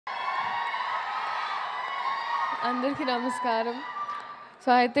Andarki namaskaram.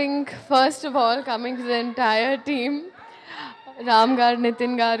 So I think first of all, coming to the entire team, Ram Garu,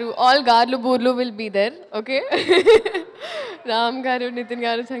 Nitin Garu, all Garlu Burlu will be there, okay? Ram Garu, Nitin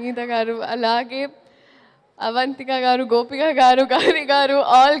Garu, Sangeeta Garu, alage Avantika Garu, Gopika Garu, Gauri Garu,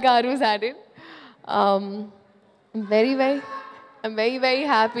 all Garus added. Um, I'm very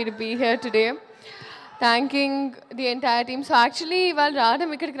happy to be here today. Thanking the entire team. So actually, వాళ్ళు రావడం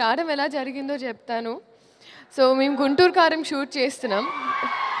ఇక్కడికి రావడం ఎలా జరిగిందో చెప్తాను. So మేము గుంటూరు కారం shoot చేస్తున్నాం.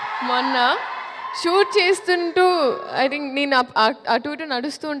 మొన్న షూట్ చేస్తుంటూ ఐ థింక్ నేను అటు ఇటు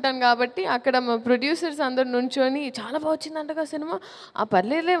నడుస్తూ ఉంటాను కాబట్టి అక్కడ మా ప్రొడ్యూసర్స్ అందరు నుంచొని చాలా బాగా వచ్చిందంటగా సినిమా, ఆ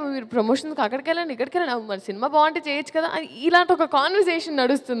పర్లేదులే మీరు ప్రమోషన్కి అక్కడికి వెళ్ళండి ఇక్కడికి వెళ్ళండి, మరి సినిమా బాగుంటే చేయొచ్చు కదా, ఇలాంటి ఒక కాన్వర్సేషన్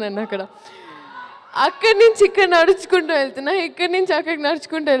నడుస్తుందండి అక్కడ. అక్కడి నుంచి ఇక్కడ నడుచుకుంటూ వెళ్తున్నా, ఇక్కడి నుంచి అక్కడికి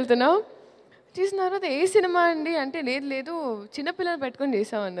నడుచుకుంటూ వెళ్తున్నా. చేసిన తర్వాత ఏ సినిమా అండి అంటే లేదు చిన్నపిల్లలు పెట్టుకొని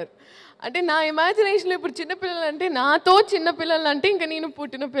చేసామన్నారు. అంటే నా ఇమాజినేషన్లో ఇప్పుడు చిన్నపిల్లలు అంటే నాతో చిన్నపిల్లలు అంటే ఇంకా నేను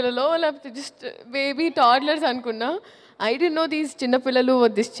పుట్టిన పిల్లలు లేకపోతే జస్ట్ బేబీ టాడ్లర్స్ అనుకున్నా. ఐ డోంట్ నో దీస్ చిన్నపిల్లలు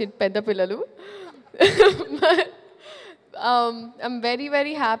దిస్ పెద్ద పిల్లలు. I'm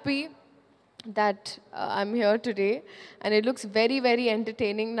very happy that I'm here today and it looks very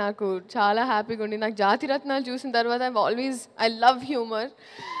entertaining. Naku chala happy gundi. Naku Jati Ratnalu chusin tarvata I love humor.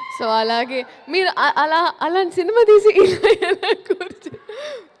 So alage meer ala cinema teesi ila kurchu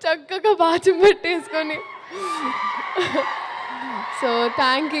chakkaga baachum petteskoni. So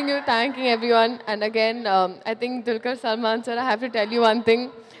thanking everyone. And again I think Dulquer Salman sir, I have to tell you one thing.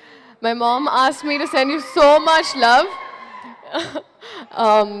 My mom asked me to send you so much love.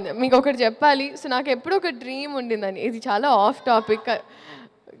 మీకు ఒకటి చెప్పాలి. So నాకు ఎప్పుడూ ఒక dream ఉండిందని, ఇది చాలా of topic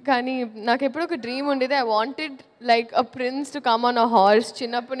కానీ నాకు ఎప్పుడూ ఒక డ్రీమ్ ఉండేది. I wanted like a prince to come on a horse.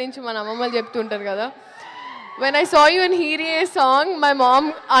 చిన్నప్పటి నుంచి మన అమ్మమ్మలు చెప్తుంటారు కదా. When I saw you in Heeriye song my mom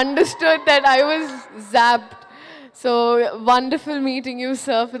understood that I was zapped. So wonderful meeting you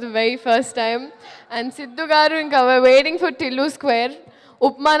sir for the very first time. And Siddhu గారు ఇంకా waiting for Tillu square.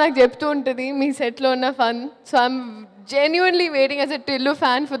 Upma నాకు చెప్తూ ఉంటుంది మీ సెట్లో ఉన్న fun. So I'm genuinely waiting as a Tillu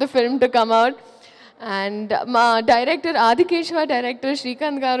fan for the film to come out. And ma director Adikeshwa director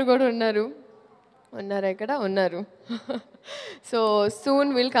Shrikant garu kuda unnaru ekkada unnaru. So soon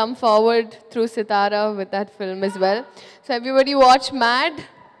we'll come forward through Sitara with that film as well. So everybody watch Mad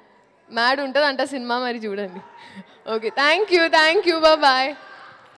untadanta cinema mari chudandi. Okay, thank you, bye bye.